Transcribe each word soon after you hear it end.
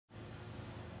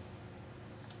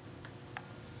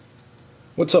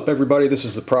What's up, everybody? This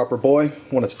is the Proper Boy.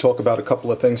 Wanted to talk about a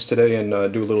couple of things today and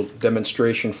do a little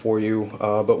demonstration for you.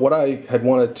 But what I had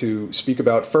wanted to speak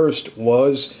about first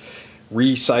was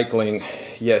recycling.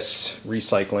 Yes,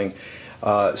 recycling.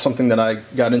 Something that I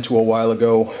got into a while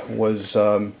ago was,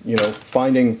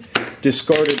 finding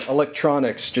discarded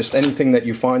electronics, just anything that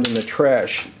you find in the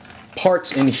trash.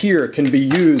 Parts in here can be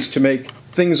used to make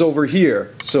things over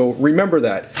here. So remember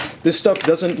that. This stuff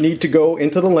doesn't need to go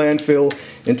into the landfill,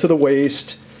 into the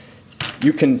waste.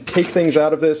 You can take things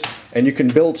out of this and you can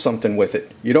build something with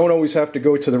it. You don't always have to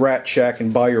go to the rat shack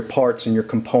and buy your parts and your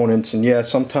components. And yeah,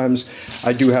 sometimes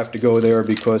I do have to go there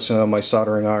because my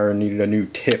soldering iron needed a new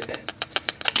tip.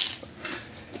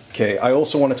 Okay, I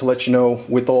also wanted to let you know,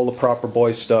 with all the Proper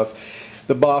Boy stuff,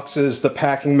 the boxes, the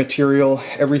packing material,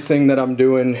 everything that I'm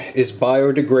doing is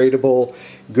biodegradable,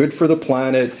 good for the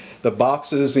planet. The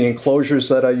boxes, the enclosures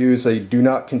that I use, they do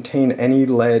not contain any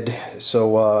lead,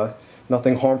 so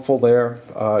nothing harmful there.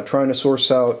 Trying to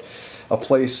source out a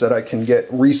place that I can get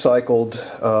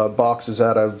recycled boxes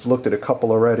at. I've looked at a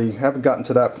couple already. Haven't gotten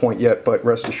to that point yet, but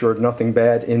rest assured, nothing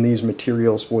bad in these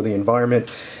materials for the environment.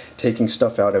 Taking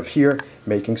stuff out of here,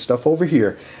 making stuff over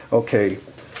here. Okay,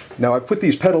 now I've put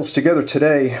these pedals together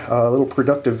today, a little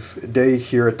productive day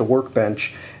here at the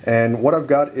workbench, and what I've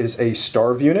got is a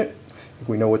starve unit.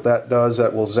 We know what that does.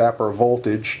 That will zap our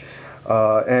voltage.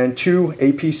 And two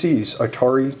APCs,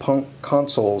 Atari Punk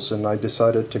consoles, and I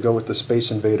decided to go with the Space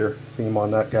Invader theme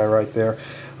on that guy right there.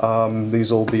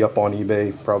 These will be up on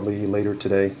eBay probably later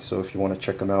today, so if you want to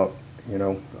check them out,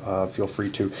 feel free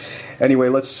to. Anyway,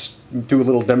 let's do a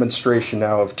little demonstration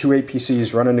now of two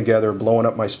APCs running together, blowing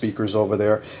up my speakers over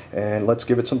there, and let's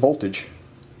give it some voltage.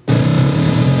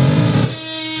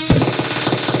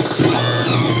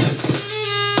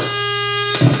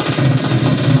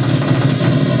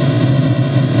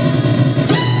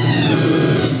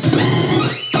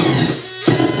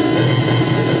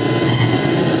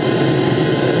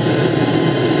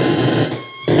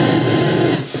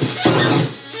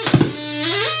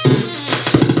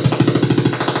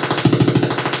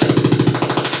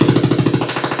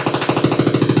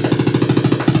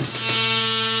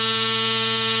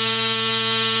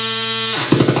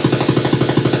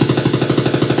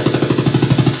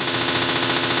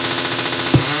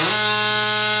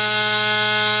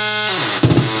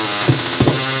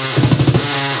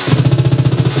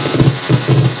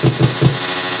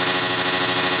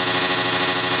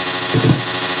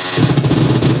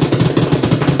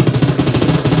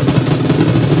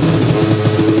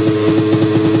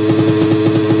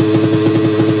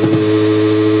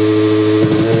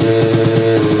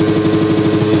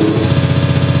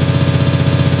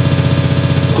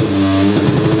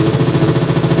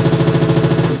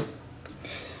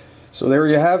 So there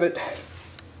you have it.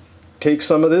 Take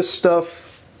some of this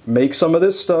stuff, make some of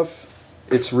this stuff.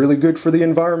 It's really good for the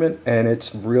environment, and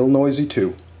it's real noisy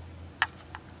too.